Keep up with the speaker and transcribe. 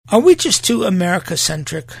Are we just too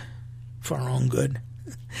America-centric for our own good?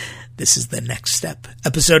 This is The Next Step,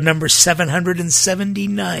 episode number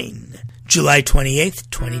 779, July 28th,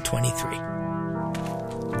 2023.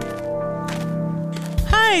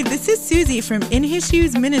 Hi, this is Susie from In His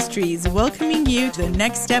Shoes Ministries, welcoming you to the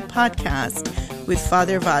Next Step podcast with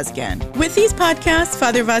Father Vazgen. With these podcasts,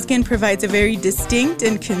 Father Vazgen provides a very distinct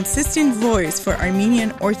and consistent voice for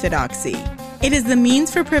Armenian Orthodoxy. It is the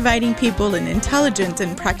means for providing people an intelligent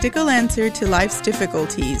and practical answer to life's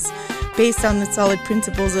difficulties, based on the solid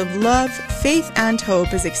principles of love, faith, and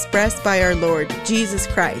hope as expressed by our Lord, Jesus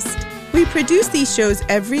Christ. We produce these shows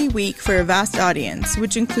every week for a vast audience,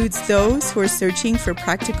 which includes those who are searching for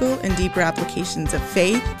practical and deeper applications of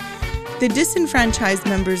faith, the disenfranchised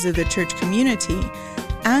members of the church community,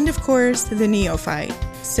 and of course, the neophyte.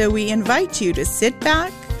 So we invite you to sit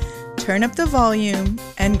back, turn up the volume,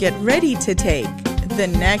 and get ready to take the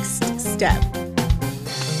next step.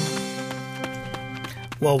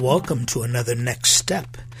 Well, welcome to another Next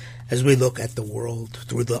Step as we look at the world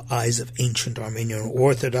through the eyes of ancient Armenian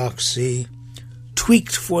Orthodoxy,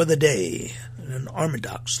 tweaked for the day, an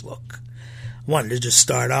Armadox look. I wanted to just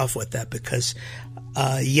start off with that because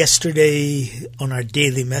yesterday on our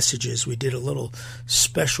daily messages, we did a little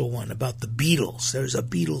special one about the Beatles. There's a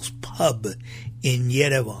Beatles pub in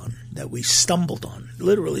Yerevan that we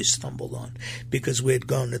literally stumbled on, because we had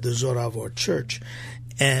gone to the Zoravor church.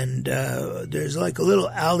 And there's like a little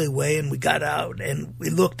alleyway, and we got out and we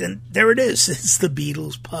looked, and there it is. It's the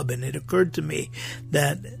Beatles pub. And it occurred to me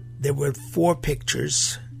that there were 4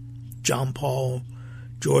 pictures, John, Paul,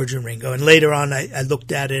 George, and Ringo. And later on, I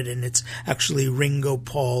looked at it, and it's actually Ringo,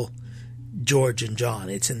 Paul, George, and John.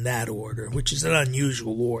 It's in that order, which is an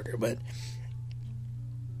unusual order. But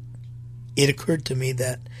it occurred to me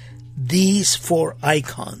that these 4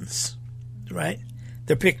 icons, right?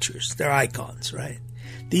 They're pictures. They're icons, right?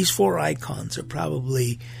 These 4 icons are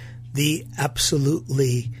probably the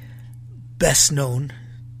absolutely best known,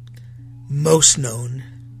 most known,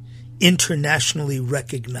 internationally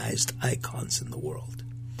recognized icons in the world.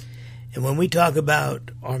 And when we talk about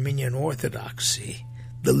Armenian Orthodoxy,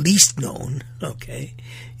 the least known, okay,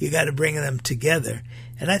 you got to bring them together.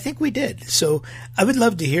 And I think we did. So I would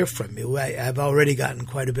love to hear from you. I've already gotten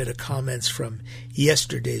quite a bit of comments from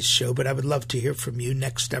yesterday's show, but I would love to hear from you,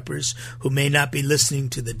 Next Steppers, who may not be listening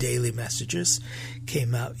to the daily messages.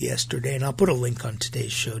 Came out yesterday, and I'll put a link on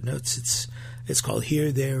today's show notes. It's called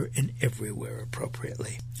Here, There, and Everywhere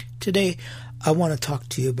appropriately. Today, I want to talk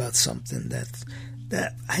to you about something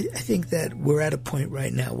that I think that we're at a point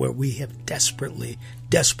right now where we have desperately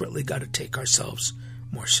got to take ourselves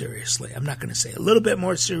more seriously. I'm not going to say a little bit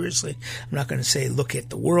more seriously. I'm not going to say look at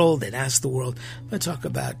the world and ask the world. I'm going to talk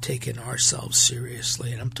about taking ourselves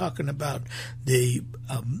seriously. And I'm talking about the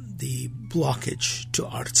blockage to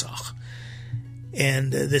Artsakh.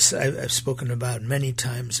 And this I've spoken about many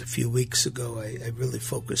times. A few weeks ago, I really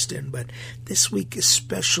focused in. But this week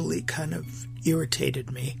especially kind of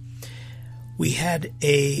irritated me. We had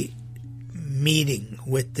a meeting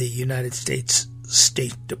with the United States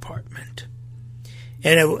State Department.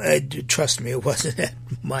 And trust me, it wasn't at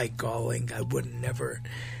my calling. I would never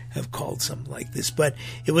have called something like this. But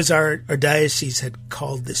it was our diocese had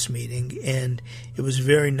called this meeting, and it was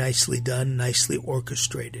very nicely done, nicely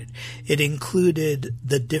orchestrated. It included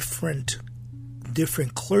the different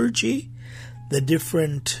clergy, the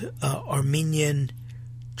different Armenian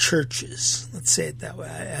churches. Let's say it that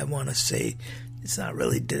way. I want to say it's not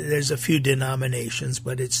really, there's a few denominations,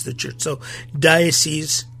 but it's the church. So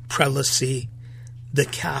diocese, prelacy, the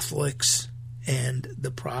Catholics, and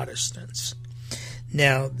the Protestants.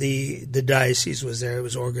 Now, the diocese was there. It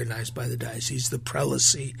was organized by the diocese. The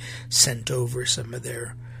prelacy sent over some of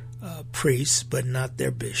their priests, but not their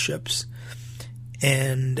bishops.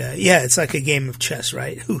 And, it's like a game of chess,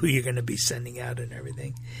 right? Who are you going to be sending out and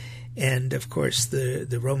everything? And, of course,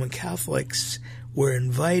 the Roman Catholics were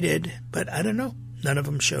invited, but I don't know. None of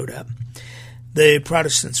them showed up. The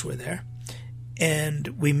Protestants were there.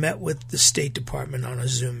 And we met with the State Department on a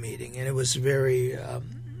Zoom meeting, and it was very,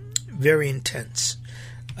 very intense.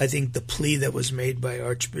 I think the plea that was made by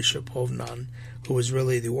Archbishop Hovnan, who was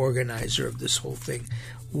really the organizer of this whole thing,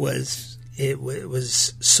 was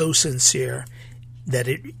so sincere that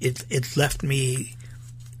it left me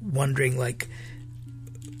wondering, like,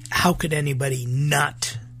 how could anybody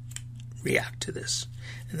not react to this?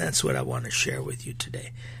 And that's what I want to share with you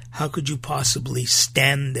today. How could you possibly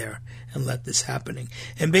stand there and let this happening?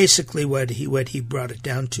 And basically what he brought it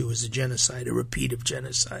down to is a genocide, a repeat of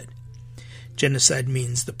genocide. Genocide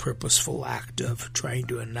means the purposeful act of trying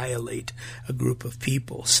to annihilate a group of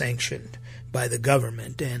people sanctioned by the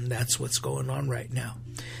government, and that's what's going on right now.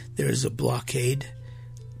 There is a blockade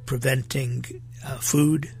preventing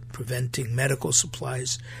food, preventing medical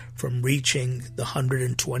supplies from reaching the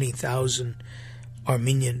 120,000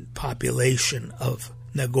 Armenian population of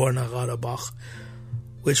Nagorno-Karabakh,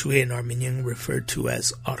 which we in Armenian refer to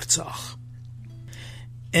as Artsakh.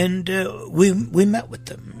 And we met with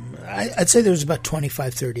them. I'd say there was about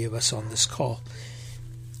 25, 30 of us on this call.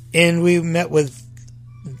 And we met with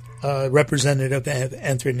Representative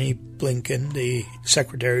Anthony Blinken, the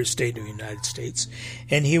Secretary of State of the United States.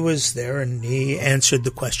 And he was there, and he answered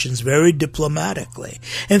the questions very diplomatically.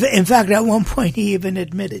 In fact, at one point he even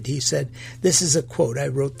admitted, he said, this is a quote, I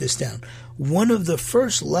wrote this down, "One of the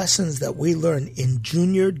first lessons that we learn in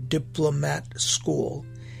junior diplomat school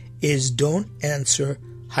is don't answer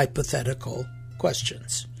hypothetical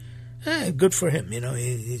questions." Good for him.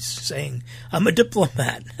 He's saying, I'm a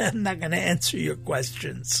diplomat. I'm not going to answer your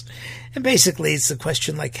questions. And basically, it's a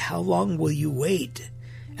question like, how long will you wait?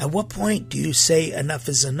 At what point do you say enough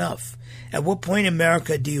is enough? At what point,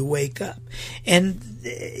 America, do you wake up? And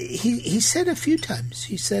he said a few times,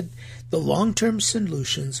 he said, the long-term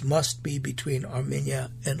solutions must be between Armenia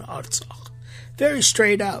and Artsakh. Very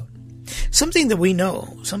straight out. Something that we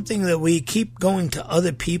know, something that we keep going to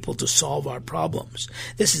other people to solve our problems.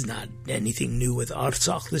 This is not anything new with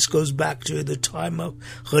Artsakh. This goes back to the time of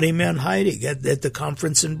Hurriyam Heidig at the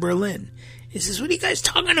conference in Berlin. He says, what are you guys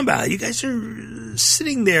talking about? You guys are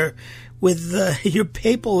sitting there with your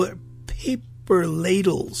paper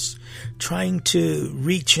ladles trying to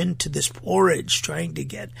reach into this porridge, trying to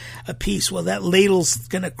get a piece. Well, that ladle's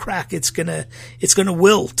going to crack. It's going to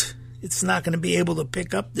wilt. It's not going to be able to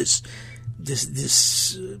pick up this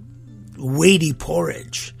weighty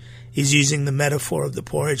porridge. He's using the metaphor of the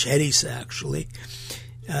porridge, Hedisa, actually,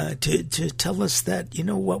 to tell us that,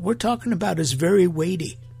 what we're talking about is very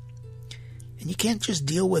weighty. And you can't just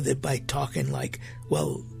deal with it by talking like,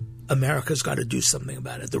 well, America's got to do something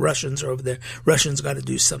about it. The Russians are over there. Russians got to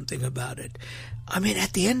do something about it. I mean,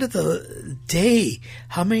 at the end of the day,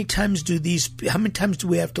 how many times do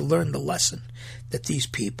we have to learn the lesson that these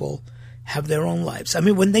people have their own lives? I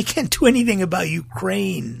mean, when they can't do anything about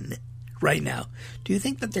Ukraine right now, do you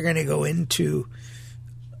think that they're going to go into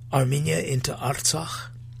Armenia, into Artsakh?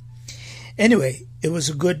 Anyway, it was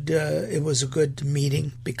a good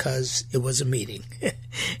meeting because it was a meeting,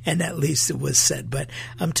 and at least it was said. But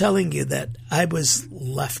I'm telling you that I was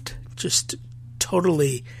left just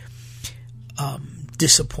totally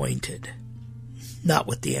disappointed, not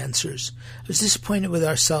with the answers. I was disappointed with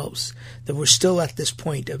ourselves that we're still at this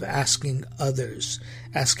point of asking others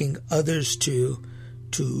to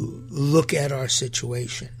look at our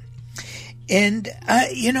situation. And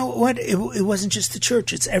you know what? It wasn't just the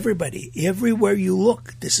church. It's everybody. Everywhere you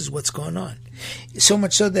look, this is what's going on. So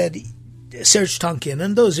much so that Serj Tankian,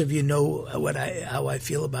 and those of you know how I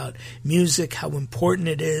feel about music, how important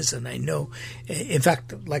it is, and I know, in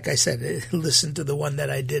fact, like I said, listen to the one that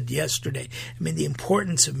I did yesterday. I mean, the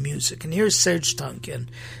importance of music. And here's Serj Tankian,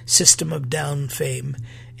 System of Down fame,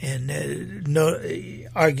 and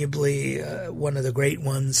arguably one of the great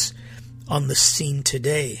ones on the scene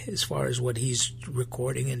today as far as what he's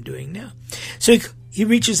recording and doing now. So he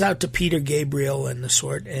reaches out to Peter Gabriel and the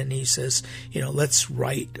sort, and he says, let's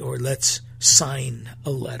write or let's sign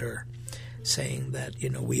a letter saying that,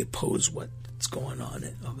 we oppose what's going on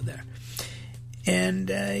over there. And,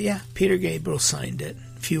 Peter Gabriel signed it.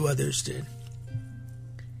 A few others did.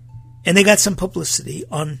 And they got some publicity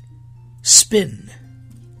on Spin.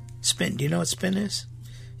 Spin, do you know what Spin is?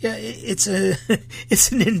 Yeah, it's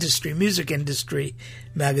an industry, music industry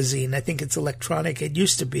magazine. I think it's electronic. It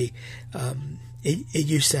used to be, it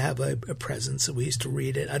used to have a presence, so we used to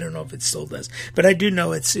read it. I don't know if it still does, but I do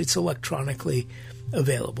know it's electronically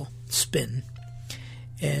available. Spin,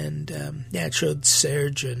 and it showed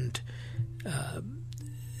Serj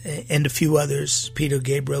and a few others, Peter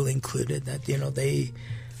Gabriel included, that they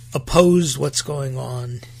opposed what's going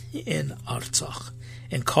on in Artsakh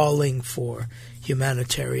and calling for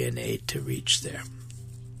humanitarian aid to reach there.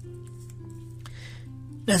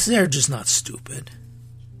 Now, Serj is not stupid.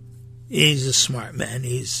 He's a smart man.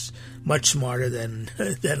 He's much smarter than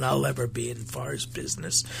I'll ever be in far as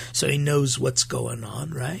business. So he knows what's going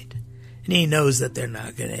on, right? And he knows that they're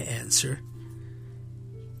not going to answer.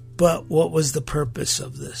 But what was the purpose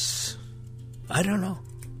of this? I don't know.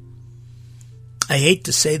 I hate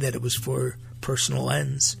to say that it was for personal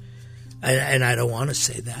ends, and I don't want to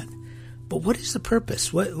say that. But what is the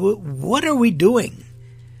purpose? What are we doing?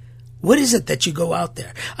 What is it that you go out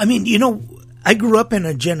there? I mean, I grew up in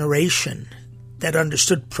a generation that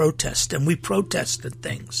understood protest, and we protested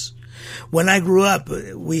things. When I grew up,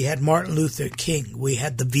 we had Martin Luther King. We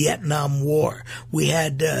had the Vietnam War. We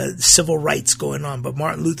had civil rights going on, but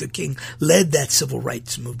Martin Luther King led that civil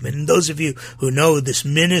rights movement. And those of you who know this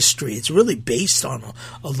ministry, it's really based on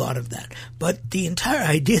a lot of that. But the entire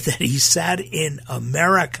idea that he sat in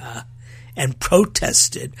America and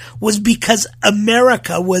protested was because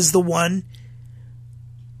America was the one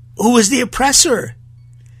who was the oppressor.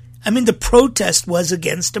 I mean, the protest was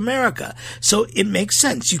against America. So it makes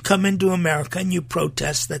sense. You come into America and you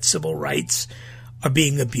protest that civil rights are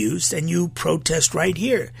being abused, and you protest right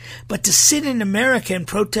here. But to sit in America and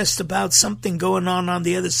protest about something going on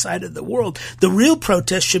the other side of the world, the real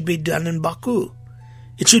protest should be done in Baku.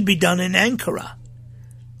 It should be done in Ankara.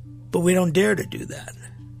 But we don't dare to do that.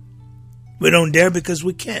 We don't dare because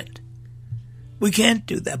we can't. We can't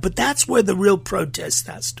do that. But that's where the real protest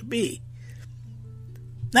has to be.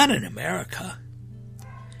 Not in America.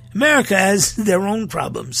 America has their own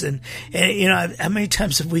problems. And you know, how many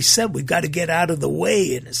times have we said we've got to get out of the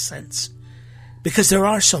way, in a sense? Because there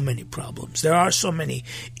are so many problems. There are so many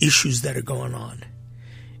issues that are going on.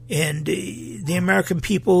 And the American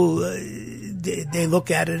people, they look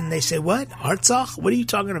at it and they say, what? Artsakh? What are you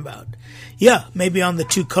talking about? Yeah, maybe on the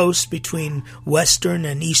two coasts between Western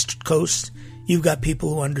and East Coast, you've got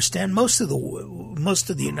people who understand. Most of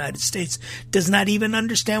the United States does not even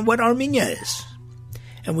understand what Armenia is.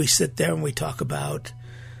 And we sit there and we talk about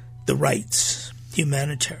the rights,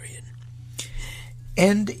 humanitarian.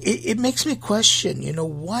 And it makes me question, you know,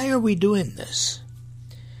 why are we doing this?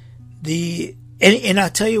 And I'll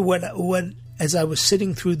tell you what, as I was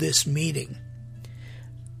sitting through this meeting,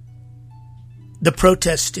 the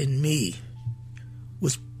protest in me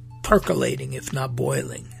was percolating, if not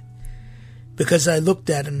boiling. Because I looked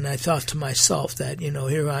at it and I thought to myself that, you know,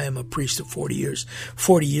 here I am, a priest of 40 years.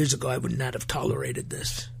 40 years ago, I would not have tolerated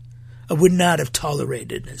this. I would not have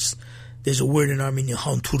tolerated this. There's a word in Armenian,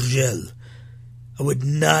 hanturgel. I would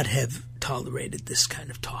not have tolerated this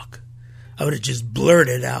kind of talk. I would have just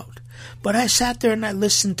blurted out. But I sat there and I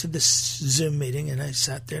listened to this Zoom meeting, and I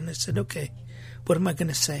sat there and I said, okay, what am I going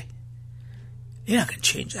to say? You're not going to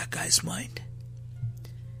change that guy's mind.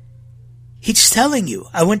 He's telling you,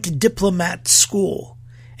 I went to diplomat school,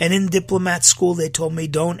 and in diplomat school they told me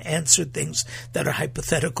don't answer things that are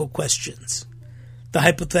hypothetical questions. The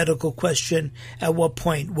hypothetical question, at what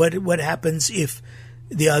point, what happens if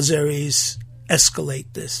the Azeris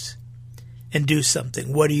escalate this and do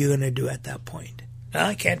something? What are you going to do at that point?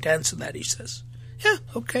 I can't answer that, he says. Yeah,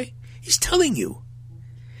 okay. He's telling you.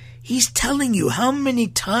 He's telling you how many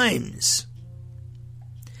times.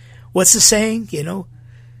 What's the saying, you know?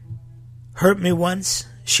 Hurt me once,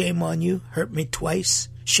 shame on you. Hurt me twice,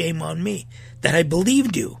 shame on me. That I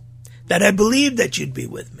believed you. That I believed that you'd be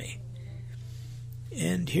with me.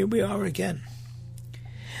 And here we are again.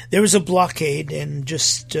 There was a blockade, and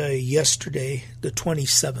just yesterday, the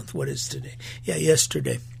 27th, what is today? Yeah,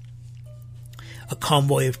 yesterday, a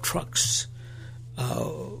convoy of trucks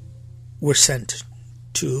were sent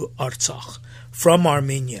to Artsakh from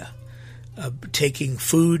Armenia, taking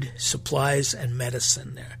food, supplies, and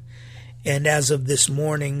medicine there. And as of this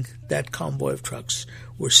morning, that convoy of trucks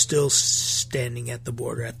were still standing at the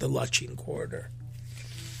border, at the Lachin corridor.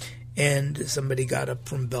 And somebody got up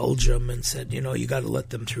from Belgium and said, you know, you got to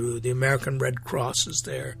let them through. The American Red Cross is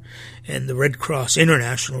there, and the Red Cross,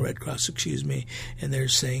 International Red Cross, and they're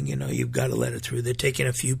saying, you know, you've got to let it through. They're taking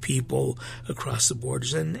a few people across the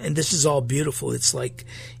borders, and this is all beautiful. It's like,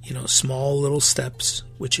 you know, small little steps,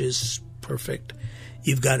 which is perfect.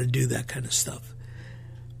 You've got to do that kind of stuff.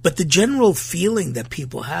 But the general feeling that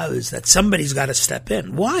people have is that somebody's got to step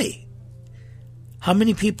in. Why? How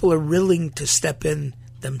many people are willing to step in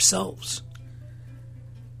themselves?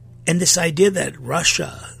 And this idea that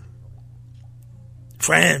Russia,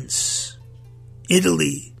 France,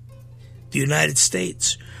 Italy, the United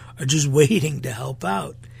States are just waiting to help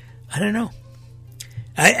out. I don't know.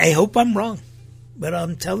 I hope I'm wrong, but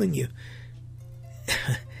I'm telling you,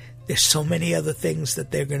 there's so many other things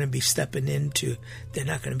that they're going to be stepping into. They're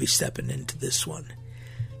not going to be stepping into this one.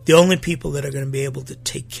 The only people that are going to be able to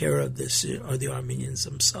take care of this are the Armenians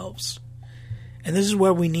themselves. And this is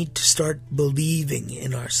where we need to start believing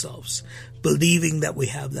in ourselves, believing that we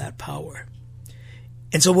have that power.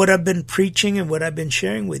 And so what I've been preaching and what I've been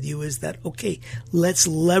sharing with you is that, okay, let's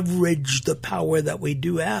leverage the power that we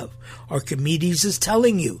do have. Archimedes is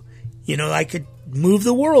telling you, you know, I could move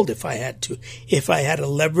the world if I had to, if I had a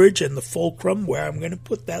leverage and the fulcrum where I'm going to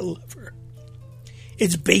put that lever.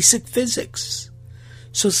 It's basic physics.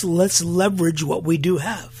 So let's leverage what we do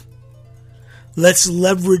have. Let's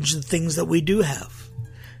leverage the things that we do have.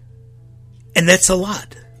 And that's a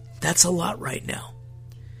lot. That's a lot right now.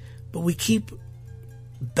 but we keep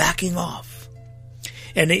backing off.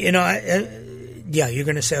 And, you're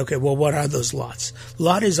going to say, okay, well, what are those lots?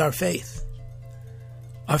 Lot is our faith.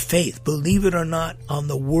 Our faith, believe it or not, on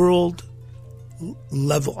the world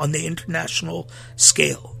level, on the international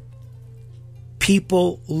scale,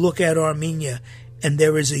 people look at Armenia and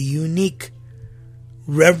there is a unique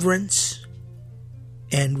reverence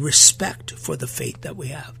and respect for the faith that we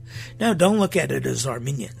have. Now, don't look at it as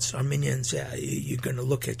Armenians. Armenians, you're going to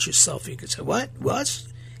look at yourself and you can say, what? Us?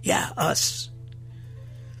 Yeah, us.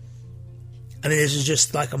 I mean, this is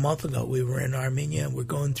just like a month ago. We were in Armenia and we're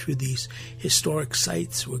going through these historic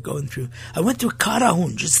sites. I went through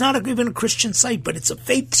Karahunj. It's not even a Christian site, but it's a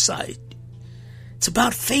faith site. It's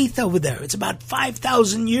about faith over there. It's about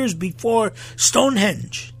 5,000 years before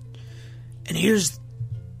Stonehenge. And here's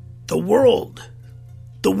the world.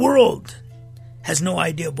 The world has no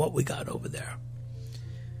idea of what we got over there.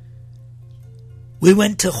 We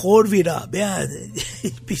went to Khorvirab. Yeah,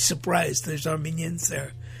 you'd be surprised. There's Armenians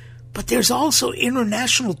there. But there's also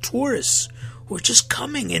international tourists who are just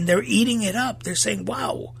coming and they're eating it up. They're saying,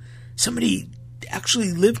 wow, somebody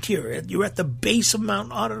actually lived here. You're at the base of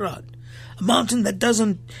Mount Ararat, a mountain that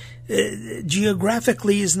doesn't,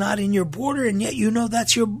 geographically is not in your border, and yet you know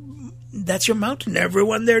that's your mountain.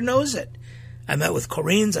 Everyone there knows it. I met with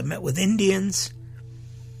Koreans. I met with Indians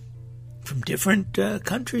from different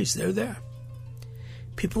countries. They're there.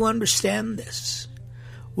 People understand this.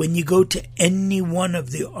 When you go to any one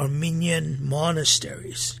of the Armenian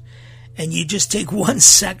monasteries and you just take 1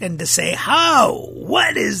 second to say, how?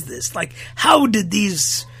 What is this? Like, how did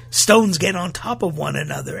these stones get on top of one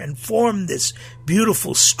another and form this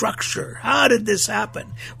beautiful structure? How did this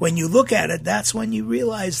happen? When you look at it, that's when you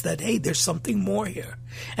realize that, hey, there's something more here.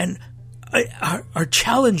 And our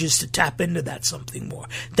challenge is to tap into that something more.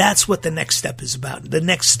 That's what the next step is about. The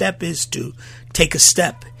next step is to take a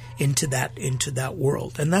step into that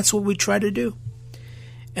world. And that's what we try to do.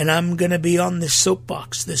 And I'm going to be on this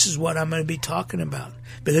soapbox. This is what I'm going to be talking about,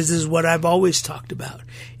 because this is what I've always talked about.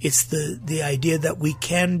 It's the idea that we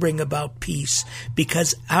can bring about peace,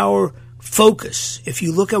 because our focus, if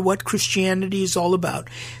you look at what Christianity is all about,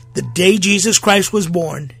 the day Jesus Christ was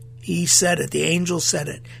born, he said it, the angel said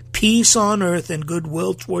it, peace on earth and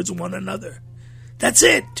goodwill towards one another. That's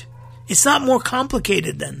it. It's not more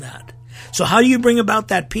complicated than that. So how do you bring about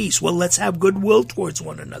that peace? Well, let's have goodwill towards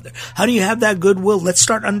one another. How do you have that goodwill? Let's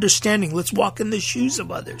start understanding. Let's walk in the shoes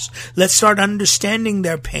of others. Let's start understanding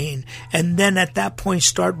their pain. And then at that point,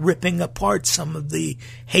 start ripping apart some of the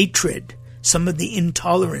hatred, some of the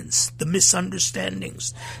intolerance, the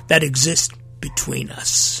misunderstandings that exist between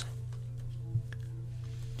us.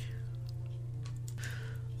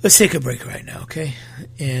 Let's take a break right now, okay?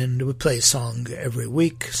 And we play a song every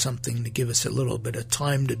week, something to give us a little bit of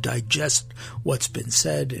time to digest what's been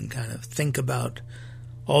said and kind of think about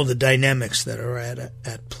all the dynamics that are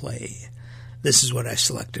at play. This is what I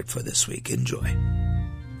selected for this week. Enjoy.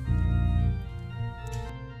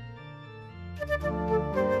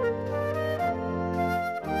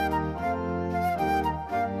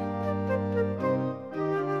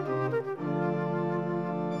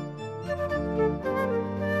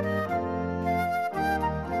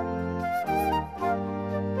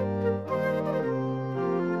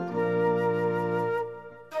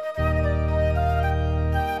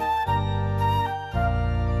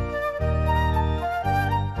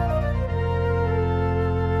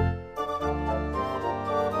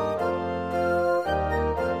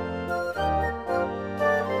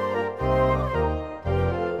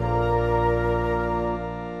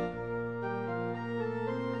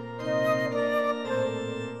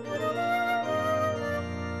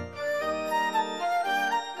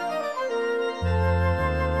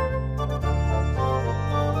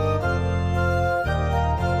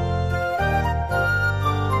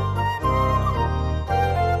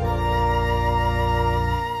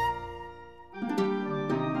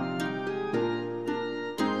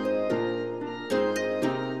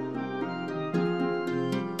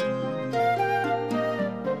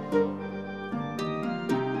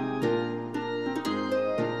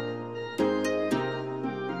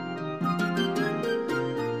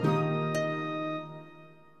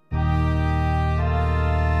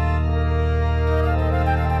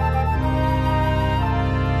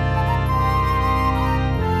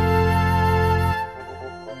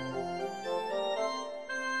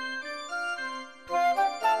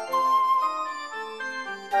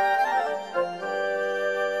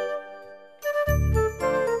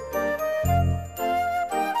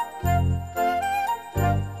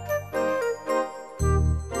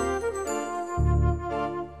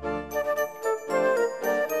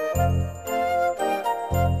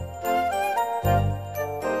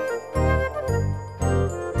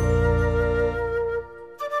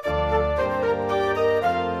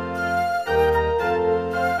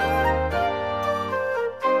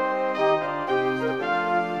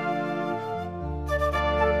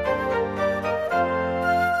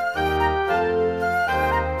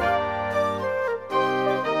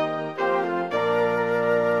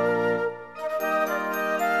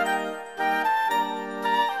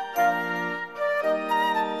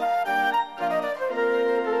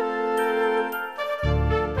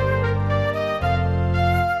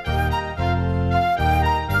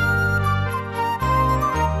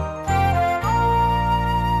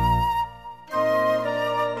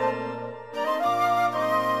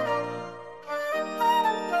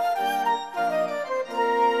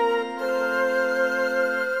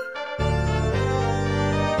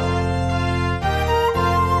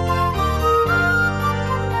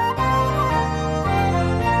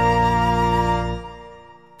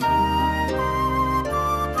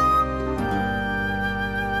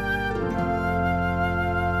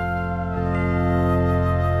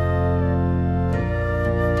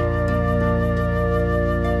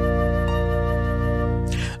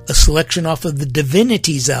 selection off of the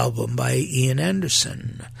Divinities album by Ian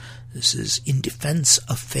Anderson. This is In Defense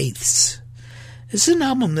of Faiths. This is an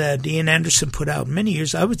album that Ian Anderson put out many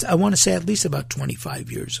years, I want to say at least about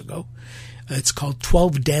 25 years ago. It's called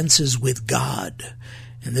 12 Dances with God.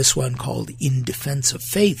 And this one called In Defense of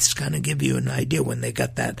Faiths kind of give you an idea when they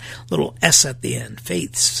got that little S at the end.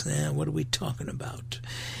 Faiths. What are we talking about?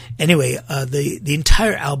 Anyway, the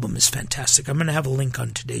entire album is fantastic. I'm going to have a link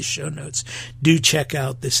on today's show notes. Do check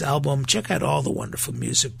out this album. Check out all the wonderful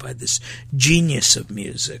music by this genius of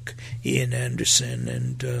music, Ian Anderson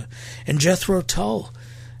and Jethro Tull.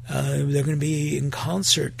 They're going to be in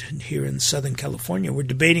concert here in Southern California. We're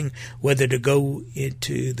debating whether to go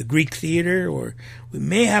into the Greek Theater, or we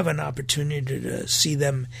may have an opportunity to see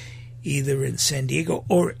them either in San Diego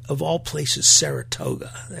or, of all places,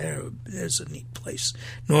 Saratoga. There's a neat place,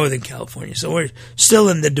 Northern California. So we're still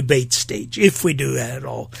in the debate stage, if we do that at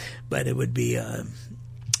all. But it would be,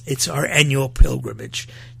 it's our annual pilgrimage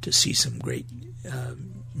to see some great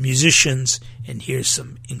musicians and hear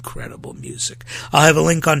some incredible music. I'll have a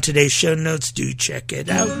link on today's show notes. Do check it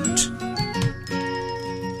out.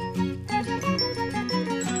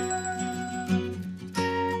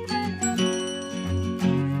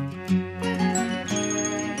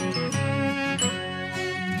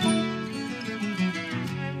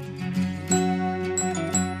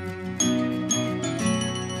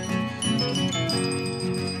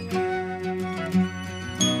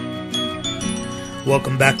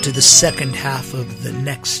 Welcome back to the second half of The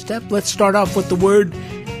Next Step. Let's start off with the word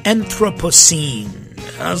Anthropocene.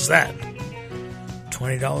 How's that?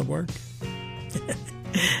 $20 word?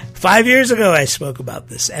 5 years ago I spoke about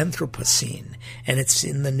this, Anthropocene, and it's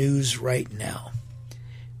in the news right now.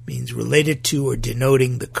 It means related to or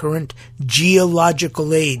denoting the current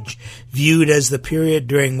geological age, viewed as the period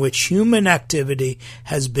during which human activity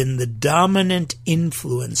has been the dominant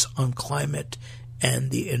influence on climate and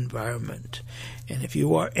the environment. And if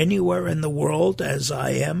you are anywhere in the world, as I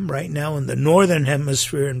am right now, in the Northern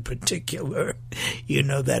Hemisphere in particular, you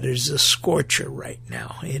know that is a scorcher right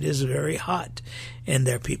now. It is very hot. And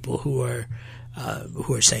there are people who are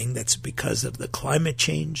saying that's because of the climate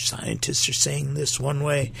change. Scientists are saying this one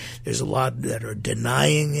way. There's a lot that are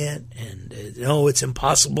denying it. And, no, it's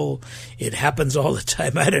impossible. It happens all the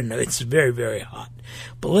time. I don't know. It's very, very hot.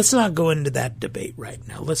 But let's not go into that debate right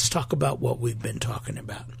now. Let's talk about what we've been talking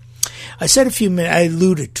about. I said I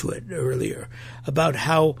alluded to it earlier, about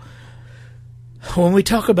how when we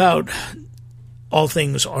talk about all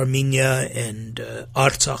things Armenia and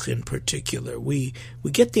Artsakh in particular, we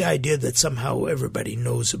get the idea that somehow everybody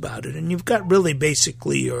knows about it. And you've got really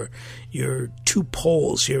basically your two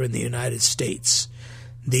poles here in the United States,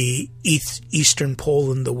 the eastern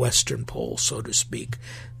pole and the western pole, so to speak,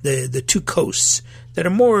 the two coasts that are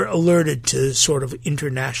more alerted to sort of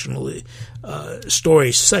international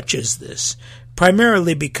stories such as this,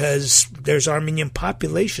 primarily because there's Armenian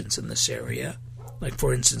populations in this area. Like,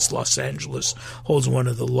 for instance, Los Angeles holds one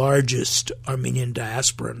of the largest Armenian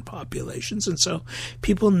diasporan populations, and so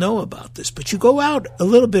people know about this. But you go out a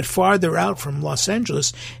little bit farther out from Los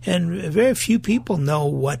Angeles, and very few people know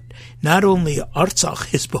what not only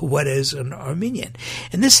Artsakh is, but what is an Armenian.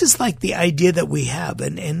 And this is like the idea that we have,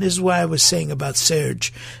 and this is why I was saying about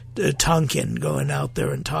Serge Tonkin going out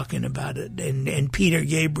there and talking about it, and Peter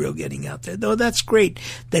Gabriel getting out there. Though that's great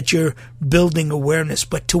that you're building awareness,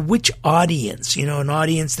 but to which audience? You know, an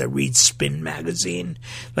audience that reads Spin magazine,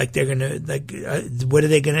 like they're gonna what are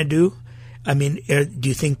they gonna do? I mean, do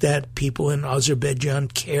you think that people in Azerbaijan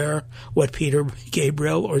care what Peter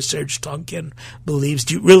Gabriel or Serge Tonkin believes?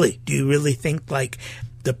 Do you really think like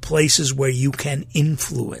the places where you can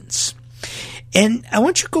influence? And I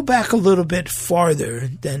want you to go back a little bit farther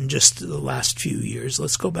than just the last few years.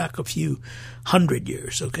 Let's go back a few 100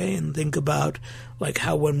 years, okay? And think about like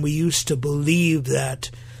how when we used to believe that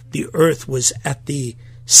the earth was at the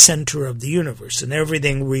center of the universe and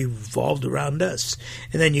everything revolved around us.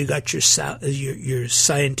 And then you got your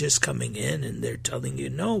scientists coming in and they're telling you,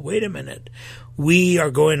 no, wait a minute. We are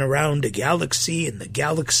going around a galaxy and the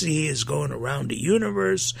galaxy is going around a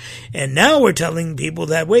universe. And now we're telling people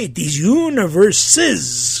that, wait, these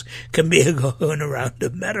universes can be going around a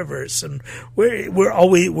metaverse. And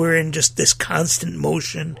we're in just this constant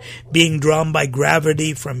motion being drawn by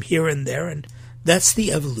gravity from here and there. And that's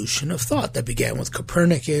the evolution of thought that began with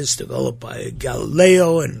Copernicus, developed by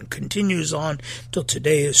Galileo, and continues on till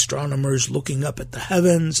today. Astronomers looking up at the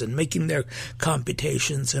heavens and making their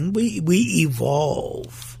computations, and we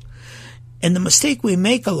evolve. And the mistake we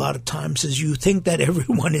make a lot of times is you think that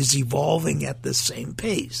everyone is evolving at the same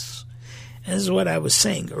pace. As what I was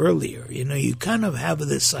saying earlier, you know, you kind of have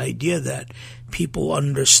this idea that people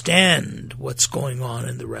understand what's going on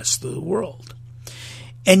in the rest of the world.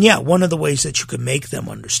 And yeah, one of the ways that you can make them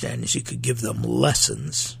understand is you could give them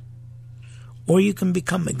lessons, or you can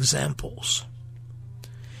become examples.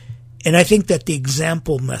 And I think that the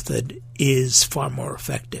example method is far more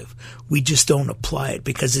effective. We just don't apply it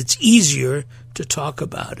because it's easier to talk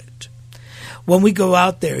about it. When we go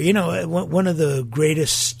out there, one of the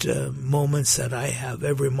greatest moments that I have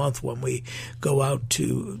every month when we go out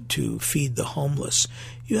to feed the homeless,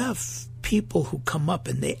 you have people who come up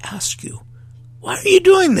and they ask you, why are you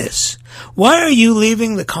doing this? Why are you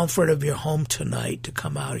leaving the comfort of your home tonight to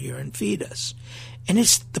come out here and feed us? And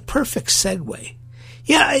it's the perfect segue.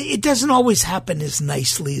 Yeah, it doesn't always happen as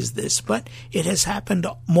nicely as this, but it has happened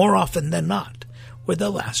more often than not, where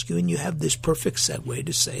they'll ask you, and you have this perfect segue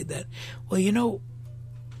to say that, well,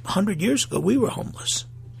 100 years ago we were homeless.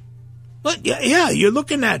 But yeah, you're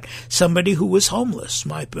looking at somebody who was homeless.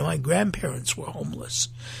 My grandparents were homeless.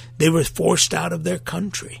 They were forced out of their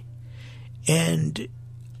country. And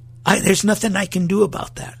there's nothing I can do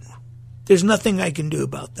about that. There's nothing I can do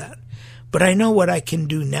about that. But I know what I can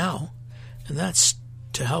do now, and that's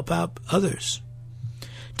to help out others,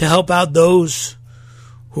 to help out those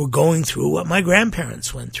who are going through what my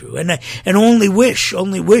grandparents went through. And only wish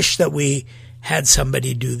that we had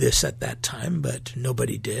somebody do this at that time, but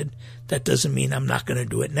nobody did. That doesn't mean I'm not going to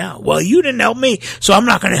do it now. Well, you didn't help me, so I'm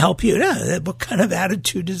not going to help you. Yeah, what kind of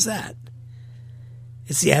attitude is that?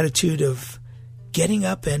 It's the attitude of getting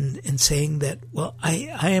up and saying that, well, I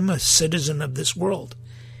am a citizen of this world,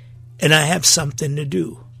 and I have something to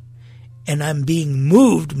do. And I'm being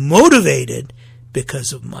motivated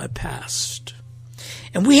because of my past.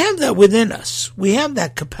 And we have that within us. We have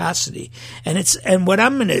that capacity. And what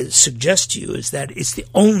I'm going to suggest to you is that it's the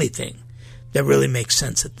only thing that really makes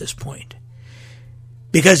sense at this point.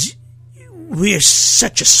 Because we are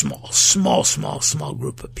such a small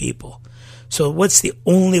group of people. So what's the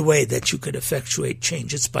only way that you could effectuate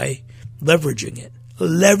change? It's by leveraging it.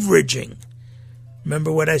 Leveraging.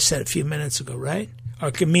 Remember what I said a few minutes ago, right?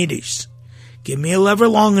 Archimedes. Give me a lever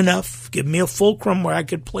long enough, give me a fulcrum where I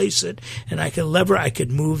could place it, and I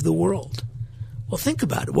could move the world. Well, think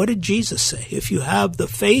about it. What did Jesus say? If you have the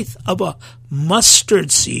faith of a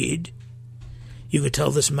mustard seed, you could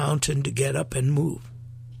tell this mountain to get up and move.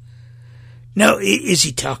 Now, is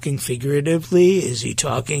he talking figuratively? Is he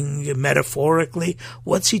talking metaphorically?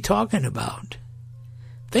 What's he talking about?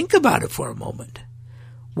 Think about it for a moment.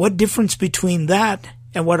 What difference between that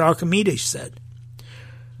and what Archimedes said?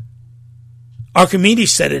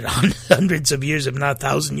 Archimedes said it hundreds of years, if not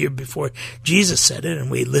 1,000 years before Jesus said it, and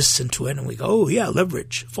we listen to it and we go, oh yeah,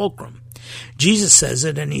 leverage, fulcrum. Jesus says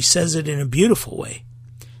it, and he says it in a beautiful way.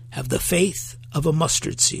 Have the faith of a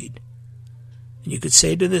mustard seed. And you could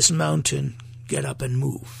say to this mountain, get up and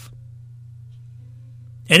move.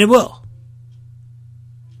 And it will.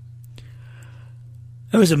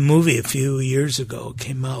 There was a movie a few years ago. It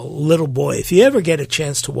came out, Little Boy. If you ever get a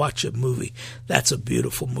chance to watch a movie, that's a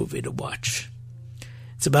beautiful movie to watch.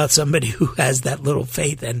 It's about somebody who has that little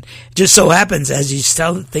faith, and it just so happens as he's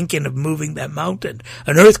thinking of moving that mountain,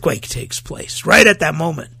 an earthquake takes place right at that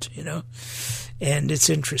moment, And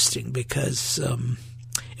it's interesting because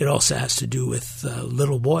it also has to do with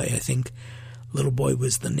Little Boy. I think Little Boy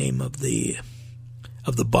was the name of the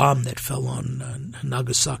bomb that fell on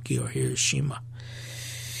Nagasaki or Hiroshima.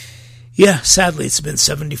 Yeah, sadly, it's been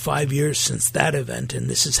 75 years since that event, and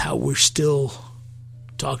this is how we're still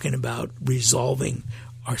talking about resolving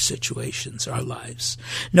our situations, our lives.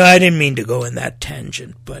 No, I didn't mean to go in that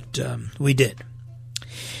tangent, but we did.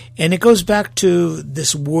 And it goes back to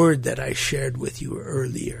this word that I shared with you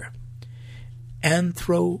earlier,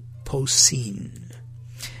 Anthropocene.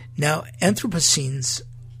 Now, Anthropocenes,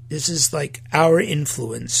 this is like our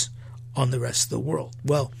influence on the rest of the world.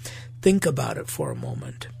 Well, think about it for a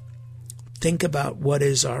moment. Think about what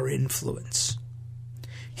is our influence.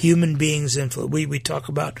 Human beings' influence. We talk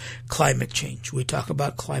about climate change. We talk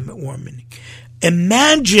about climate warming.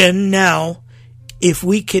 Imagine now if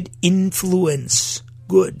we could influence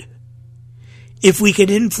good. If we could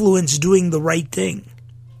influence doing the right thing.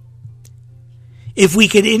 If we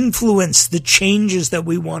could influence the changes that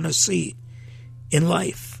we want to see in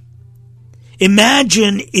life.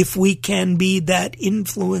 Imagine if we can be that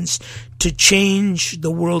influence to change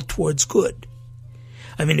the world towards good.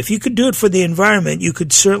 I mean, if you could do it for the environment, you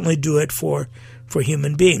could certainly do it for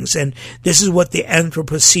human beings. And this is what the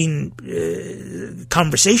Anthropocene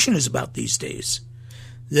conversation is about these days.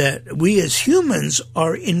 That we as humans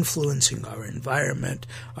are influencing our environment,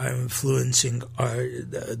 are influencing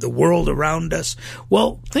the world around us.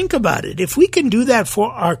 Well, think about it. If we can do that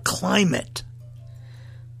for our climate,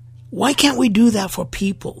 Why can't we do that for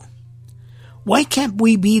people? Why can't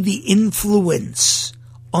we be the influence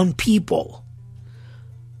on people?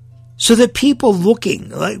 So that people looking,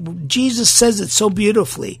 like Jesus says it so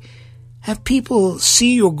beautifully, have people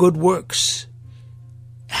see your good works.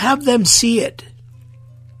 Have them see it.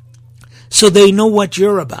 So they know what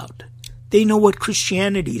you're about. They know what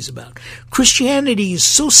Christianity is about. Christianity is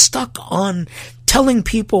so stuck on telling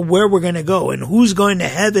people where we're going to go and who's going to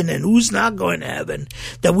heaven and who's not going to heaven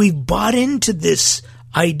that we've bought into this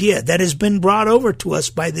idea that has been brought over to us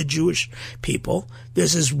by the Jewish people.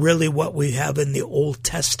 This is really what we have in the Old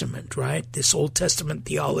Testament, right? This Old Testament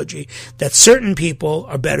theology that certain people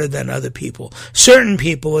are better than other people. Certain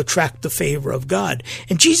people attract the favor of God.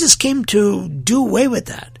 And Jesus came to do away with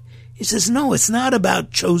that. He says, no, it's not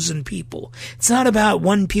about chosen people. It's not about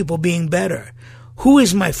one people being better. Who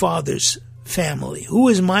is my Father's family? Who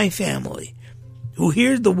is my family? Who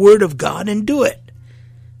hear the word of God and do it.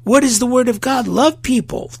 What is the word of God? Love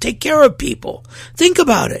people. Take care of people. Think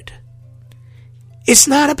about it. It's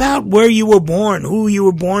not about where you were born, who you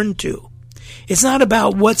were born to. It's not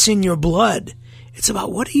about what's in your blood. It's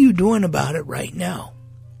about what are you doing about it right now.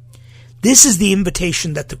 This is the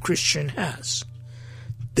invitation that the Christian has.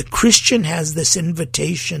 The Christian has this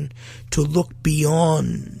invitation to look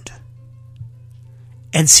beyond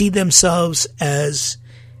and see themselves as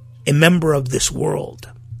a member of this world,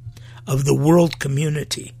 of the world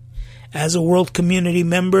community. As a world community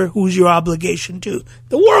member, who's your obligation to?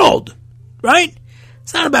 The world, right?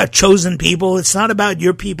 It's not about chosen people. It's not about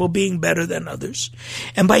your people being better than others.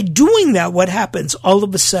 And by doing that, what happens? All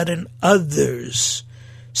of a sudden, others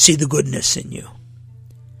see the goodness in you.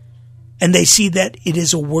 And they see that it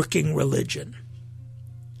is a working religion.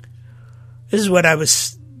 This is what I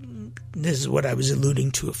was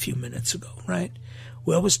alluding to a few minutes ago, right?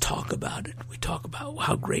 We always talk about it. We talk about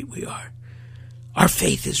how great we are. Our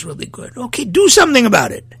faith is really good. Okay, do something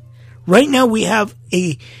about it. Right now we have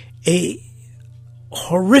a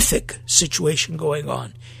horrific situation going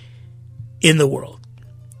on in the world.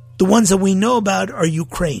 The ones that we know about are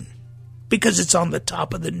Ukraine, because it's on the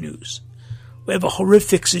top of the news. We have a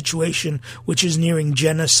horrific situation which is nearing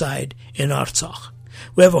genocide in Artsakh.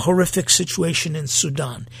 We have a horrific situation in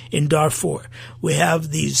Sudan, in Darfur. We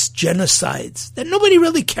have these genocides that nobody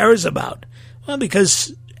really cares about. Well,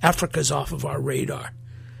 because Africa's off of our radar,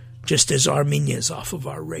 just as Armenia is off of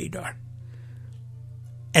our radar.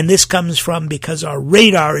 And this comes from because our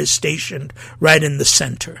radar is stationed right in the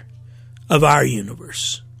center of our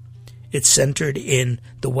universe. It's centered in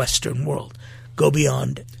the Western world. Go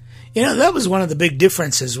beyond it. You know, that was one of the big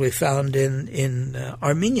differences we found in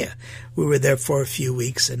Armenia. We were there for a few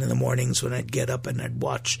weeks, and in the mornings when I'd get up and I'd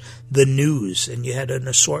watch the news, and you had an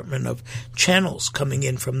assortment of channels coming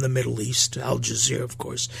in from the Middle East, Al Jazeera, of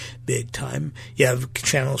course, big time. You have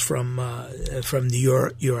channels from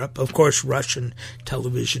Europe. Of course, Russian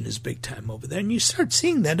television is big time over there. And you start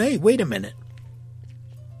seeing that, hey, wait a minute.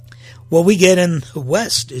 What we get in the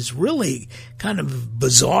West is really kind of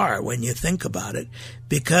bizarre when you think about it,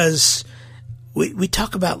 because we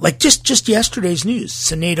talk about, like just yesterday's news,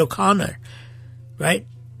 Sinead O'Connor, right?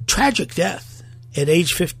 Tragic death. At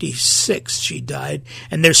age 56, she died,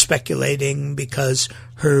 and they're speculating because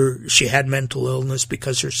she had mental illness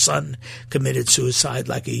because her son committed suicide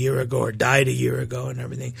like a year ago or died a year ago and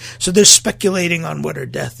everything. So they're speculating on what her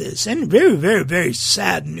death is, and very, very, very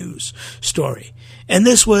sad news story. And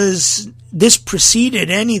this preceded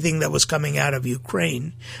anything that was coming out of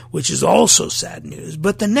Ukraine, which is also sad news.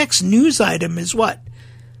 But the next news item is what?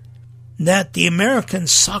 That the American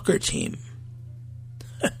soccer team,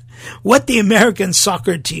 what the American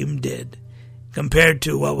soccer team did compared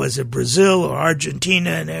to, what was it, Brazil or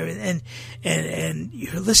Argentina and everything. And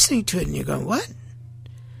you're listening to it and you're going, what?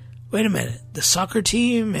 Wait a minute, the soccer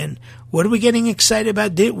team, and what are we getting excited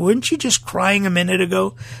about? Weren't you just crying a minute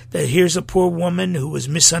ago that here's a poor woman who was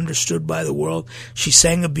misunderstood by the world? She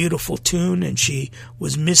sang a beautiful tune and she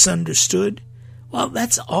was misunderstood. Well,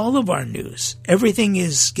 that's all of our news. Everything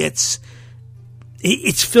it's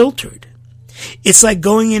filtered. It's like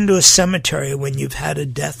going into a cemetery when you've had a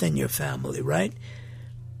death in your family, right?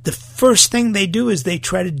 The first thing they do is they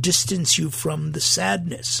try to distance you from the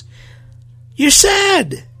sadness. You're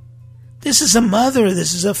sad. This is a mother,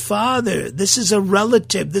 this is a father, this is a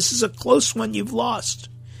relative, this is a close one you've lost.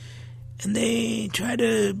 And they try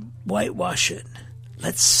to whitewash it.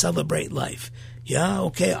 Let's celebrate life. Yeah,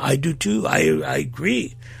 okay, I do too. I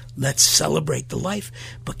agree. Let's celebrate the life.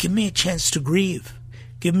 But give me a chance to grieve.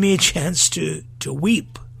 Give me a chance to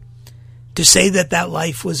weep. To say that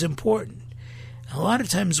life was important. And a lot of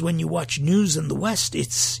times when you watch news in the West,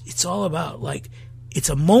 it's all about, like, it's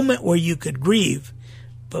a moment where you could grieve,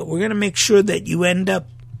 But we're going to make sure that you end up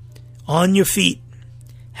on your feet,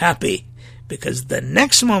 happy, because the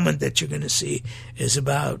next moment that you're going to see is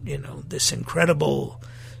about, this incredible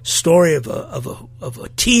story of a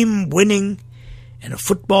team winning and a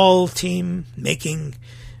football team making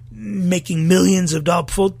millions of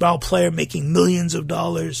dollars, football player making millions of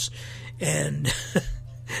dollars, and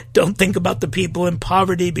don't think about the people in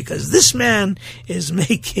poverty because this man is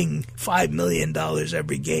making $5 million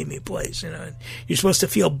every game he plays. You're supposed to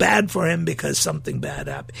feel bad for him because something bad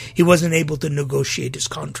happened. He wasn't able to negotiate his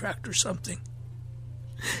contract or something.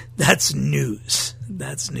 That's news.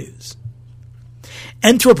 That's news.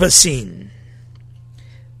 Anthropocene.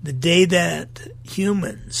 The day that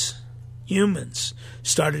humans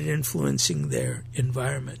started influencing their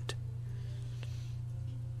environment.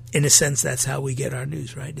 In a sense, that's how we get our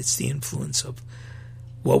news, right? It's the influence of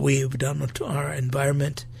what we have done to our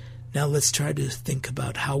environment. Now let's try to think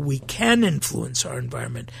about how we can influence our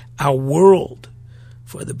environment, our world,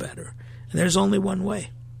 for the better. And there's only one way.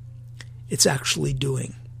 It's actually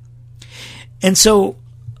doing. And so,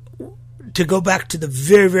 to go back to the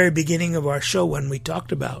very, very beginning of our show when we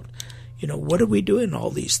talked about, what are we doing all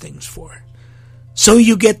these things for? So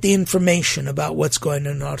you get the information about what's going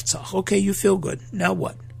on in Artsakh. Okay, you feel good. Now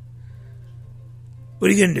what? What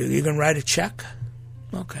are you going to do? You're going to write a check?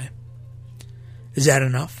 Okay. Is that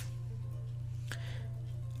enough?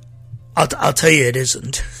 I'll tell you it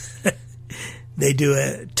isn't. They do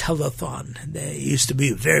a telethon. They used to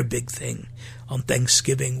be a very big thing on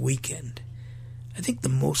Thanksgiving weekend. I think the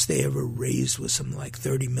most they ever raised was something like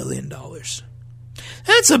 $30 million.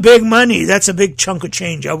 That's a big money. That's a big chunk of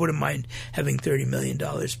change. I wouldn't mind having $30 million,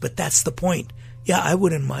 but that's the point. Yeah, I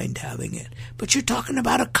wouldn't mind having it. But you're talking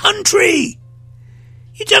about a country.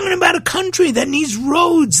 You're talking about a country that needs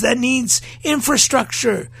roads, that needs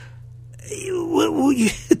infrastructure.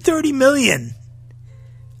 30 million.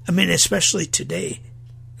 I mean, especially today.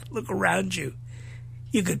 Look around you.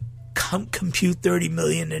 You could compute 30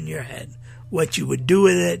 million in your head. What you would do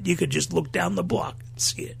with it, you could just look down the block and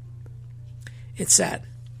see it. It's sad.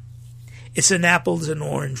 It's an apples and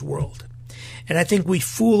orange world. And I think we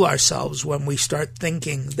fool ourselves when we start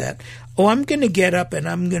thinking that, I'm going to get up and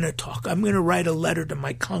I'm going to talk. I'm going to write a letter to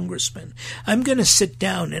my congressman. I'm going to sit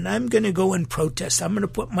down and I'm going to go and protest. I'm going to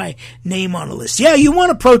put my name on a list. Yeah, you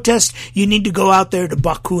want to protest, you need to go out there to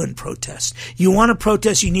Baku and protest. You want to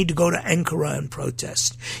protest, you need to go to Ankara and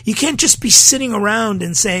protest. You can't just be sitting around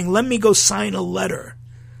and saying, let me go sign a letter.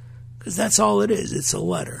 Because that's all it is. It's a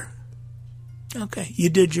letter. Okay, you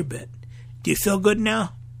did your bit. Do you feel good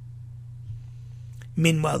now?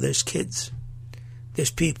 Meanwhile, there's kids.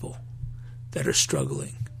 There's people that are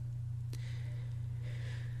struggling.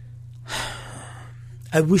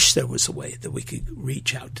 I wish there was a way that we could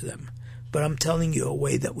reach out to them. But I'm telling you a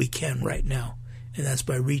way that we can right now. And that's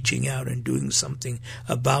by reaching out and doing something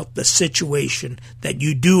about the situation that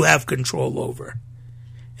you do have control over.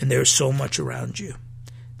 And there's so much around you.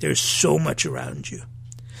 There's so much around you.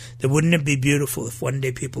 Wouldn't it be beautiful if one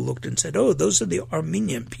day people looked and said, those are the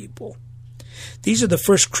Armenian people. These are the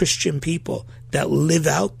first Christian people that live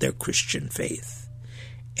out their Christian faith.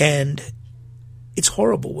 And it's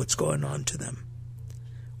horrible what's going on to them.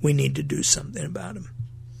 We need to do something about them.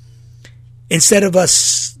 Instead of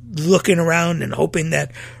us looking around and hoping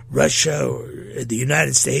that Russia or the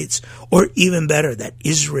United States, or even better, that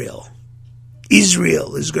Israel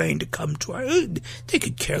is going to come to our... They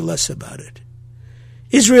could care less about it.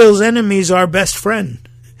 Israel's enemies are our best friend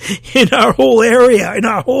in our whole area.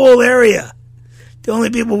 The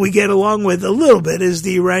only people we get along with a little bit is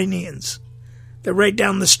the Iranians. They're right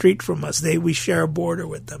down the street from us. We share a border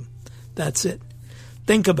with them. That's it.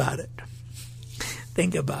 Think about it.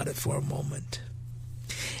 Think about it for a moment.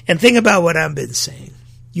 And think about what I've been saying.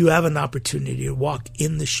 You have an opportunity to walk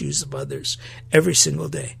in the shoes of others every single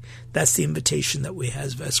day. That's the invitation that we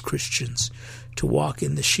have as Christians, to walk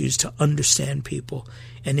in the shoes, to understand people,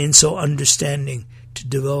 and in so understanding, to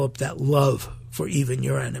develop that love for even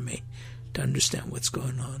your enemy, to understand what's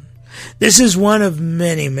going on. This is one of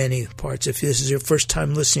many, many parts. If this is your first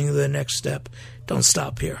time listening to The Next Step, don't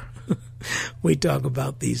stop here. We talk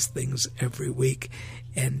about these things every week,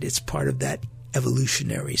 and it's part of that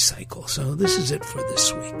evolutionary cycle. So this is it for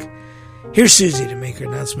this week. Here's Susie to make her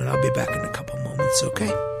announcement. I'll be back in a couple moments,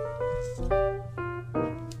 okay?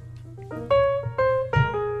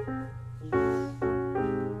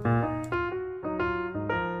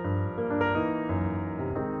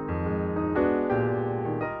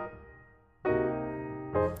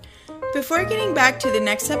 Before getting back to The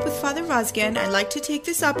Next Step with Father Vazgen, I'd like to take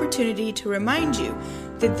this opportunity to remind you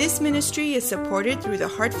that this ministry is supported through the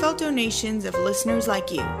heartfelt donations of listeners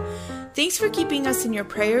like you. Thanks for keeping us in your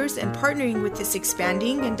prayers and partnering with this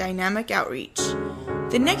expanding and dynamic outreach.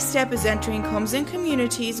 The next step is entering homes and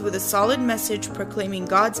communities with a solid message proclaiming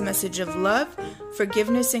God's message of love,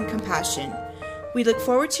 forgiveness, and compassion. We look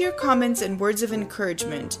forward to your comments and words of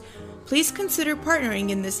encouragement. Please consider partnering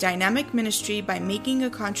in this dynamic ministry by making a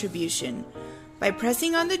contribution. By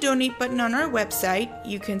pressing on the donate button on our website,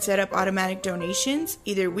 you can set up automatic donations,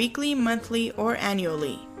 either weekly, monthly, or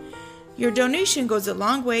annually. Your donation goes a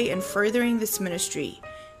long way in furthering this ministry.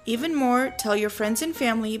 Even more, tell your friends and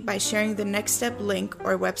family by sharing the Next Step link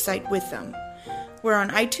or website with them. We're on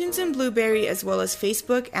iTunes and Blueberry as well as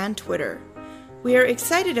Facebook and Twitter. We are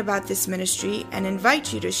excited about this ministry and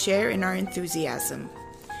invite you to share in our enthusiasm.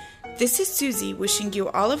 This is Susie wishing you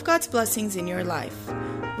all of God's blessings in your life.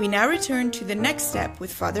 We now return to the Next Step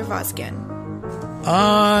with Father Vazgen.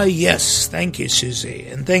 Yes, thank you, Susie,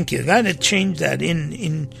 and thank you. Got to change that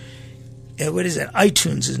in what is that?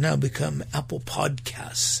 iTunes has now become Apple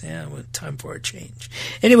Podcasts. Yeah, well, time for a change.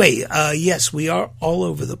 Anyway, yes, we are all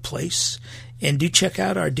over the place. And do check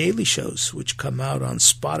out our daily shows, which come out on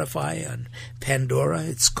Spotify, on Pandora.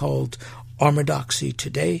 It's called Orthodoxy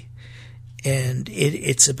Today. And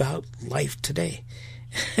it's about life today.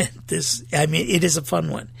 It is a fun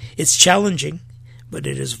one. It's challenging, but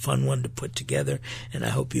it is a fun one to put together, and I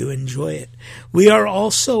hope you enjoy it. We are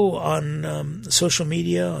also on social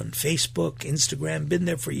media, on Facebook, Instagram, been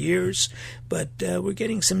there for years, but we're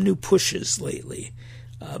getting some new pushes lately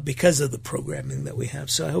because of the programming that we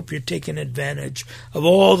have. So I hope you're taking advantage of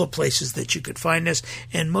all the places that you could find us,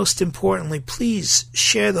 and most importantly, please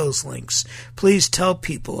share those links. Please tell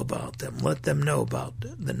people about them. Let them know about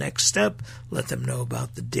the Next Step. Let them know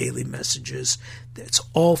about the daily messages. It's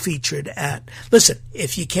all featured at... Listen,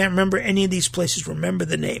 if you can't remember any of these places, remember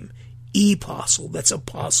the name. E-Apostle. That's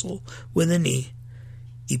apostle with an E.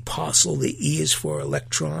 E-Apostle. The E is for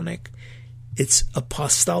electronic. It's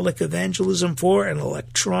apostolic evangelism for an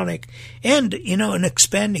electronic and, an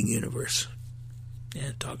expanding universe.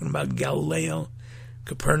 Yeah, talking about Galileo,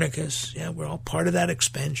 Copernicus. Yeah, we're all part of that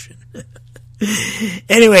expansion.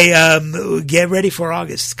 Anyway, get ready for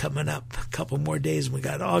August coming up. A couple more days. We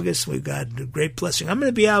got August. We've got Great Blessing. I'm going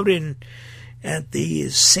to be out at the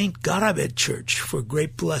St. Garabed Church for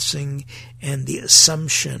Great Blessing and the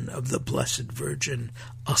Assumption of the Blessed Virgin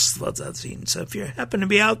Astvadzadzin. So if you happen to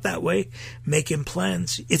be out that way, making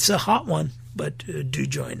plans, it's a hot one, but do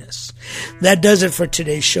join us. That does it for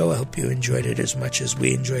today's show. I hope you enjoyed it as much as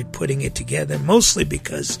we enjoyed putting it together, mostly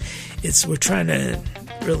because we're trying to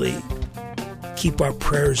really keep our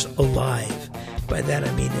prayers alive. By that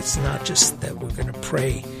I mean it's not just that we're going to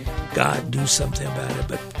pray, God, do something about it,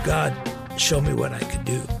 but God, show me what I could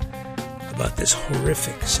do about this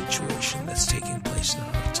horrific situation that's taking place in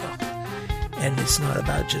Arkansas. And it's not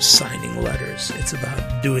about just signing letters. It's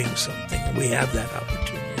about doing something. And we have that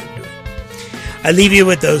opportunity to do it. I leave you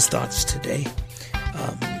with those thoughts today.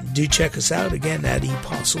 Do check us out again at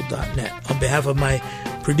eapostle.net. On behalf of my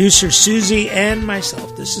producer, Susie, and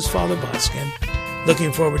myself, this is Father Vazgen.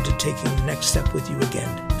 Looking forward to taking the next step with you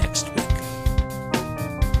again next week.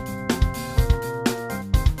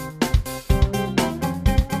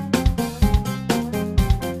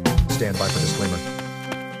 Stand by for disclaimer.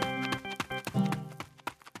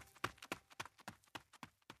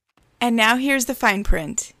 And now here's the fine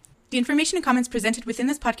print. The information and comments presented within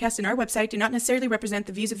this podcast and our website do not necessarily represent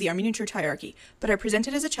the views of the Armenian Church hierarchy, but are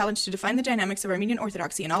presented as a challenge to define the dynamics of Armenian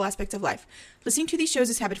Orthodoxy in all aspects of life. Listening to these shows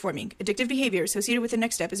is habit-forming. Addictive behavior associated with the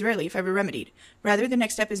Next Step is rarely, if ever, remedied. Rather, the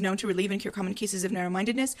Next Step is known to relieve and cure common cases of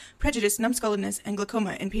narrow-mindedness, prejudice, numbskulledness, and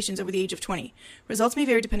glaucoma in patients over the age of 20. Results may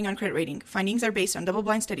vary depending on credit rating. Findings are based on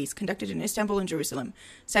double-blind studies conducted in Istanbul and Jerusalem.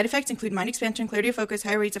 Side effects include mind expansion, clarity of focus,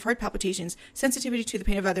 higher rates of heart palpitations, sensitivity to the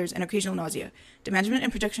pain of others, and occasional nausea. The management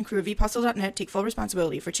and production crew of eapostle.net take full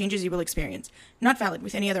responsibility for changes you will experience. Not valid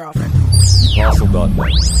with any other offer. Eapostle.net.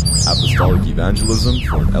 Apostolic evangelism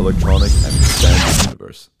for an electronic and expanding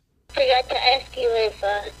universe. I forgot to ask you if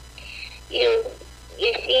you're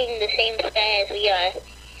seeing the same sky as we are.